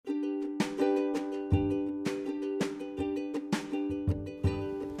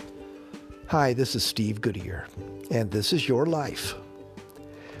Hi, this is Steve Goodyear, and this is Your Life.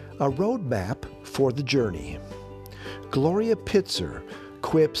 A roadmap for the journey. Gloria Pitzer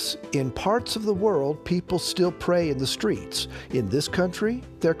quips, in parts of the world, people still pray in the streets. In this country,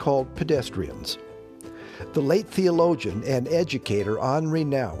 they're called pedestrians. The late theologian and educator Henri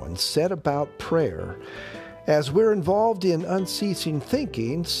Nouwen said about prayer, as we're involved in unceasing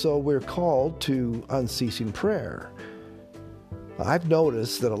thinking, so we're called to unceasing prayer. I've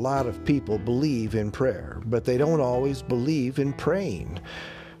noticed that a lot of people believe in prayer, but they don't always believe in praying.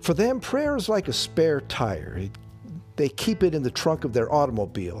 For them, prayer is like a spare tire. They keep it in the trunk of their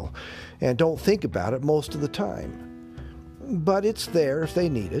automobile and don't think about it most of the time. But it's there if they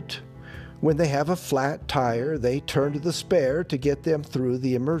need it. When they have a flat tire, they turn to the spare to get them through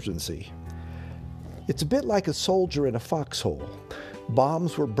the emergency. It's a bit like a soldier in a foxhole.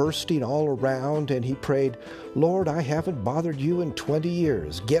 Bombs were bursting all around, and he prayed, "Lord, I haven't bothered you in 20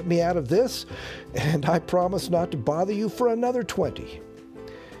 years. Get me out of this, and I promise not to bother you for another 20.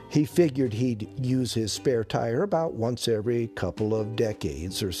 He figured he'd use his spare tire about once every couple of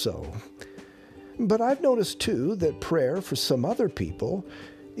decades or so. But I've noticed, too, that prayer for some other people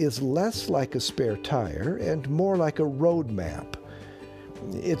is less like a spare tire and more like a road map.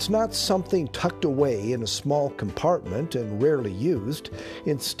 It's not something tucked away in a small compartment and rarely used.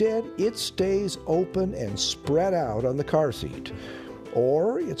 Instead, it stays open and spread out on the car seat.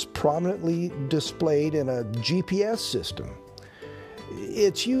 Or it's prominently displayed in a GPS system.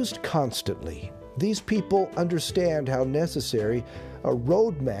 It's used constantly. These people understand how necessary a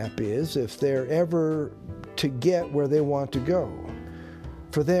road map is if they're ever to get where they want to go.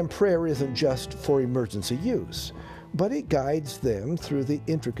 For them, prayer isn't just for emergency use, but it guides them through the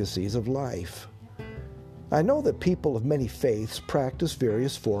intricacies of life. I know that people of many faiths practice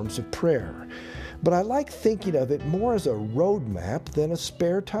various forms of prayer, but I like thinking of it more as a road map than a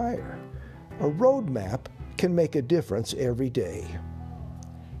spare tire. A road map can make a difference every day.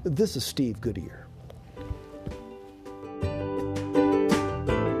 This is Steve Goodyear.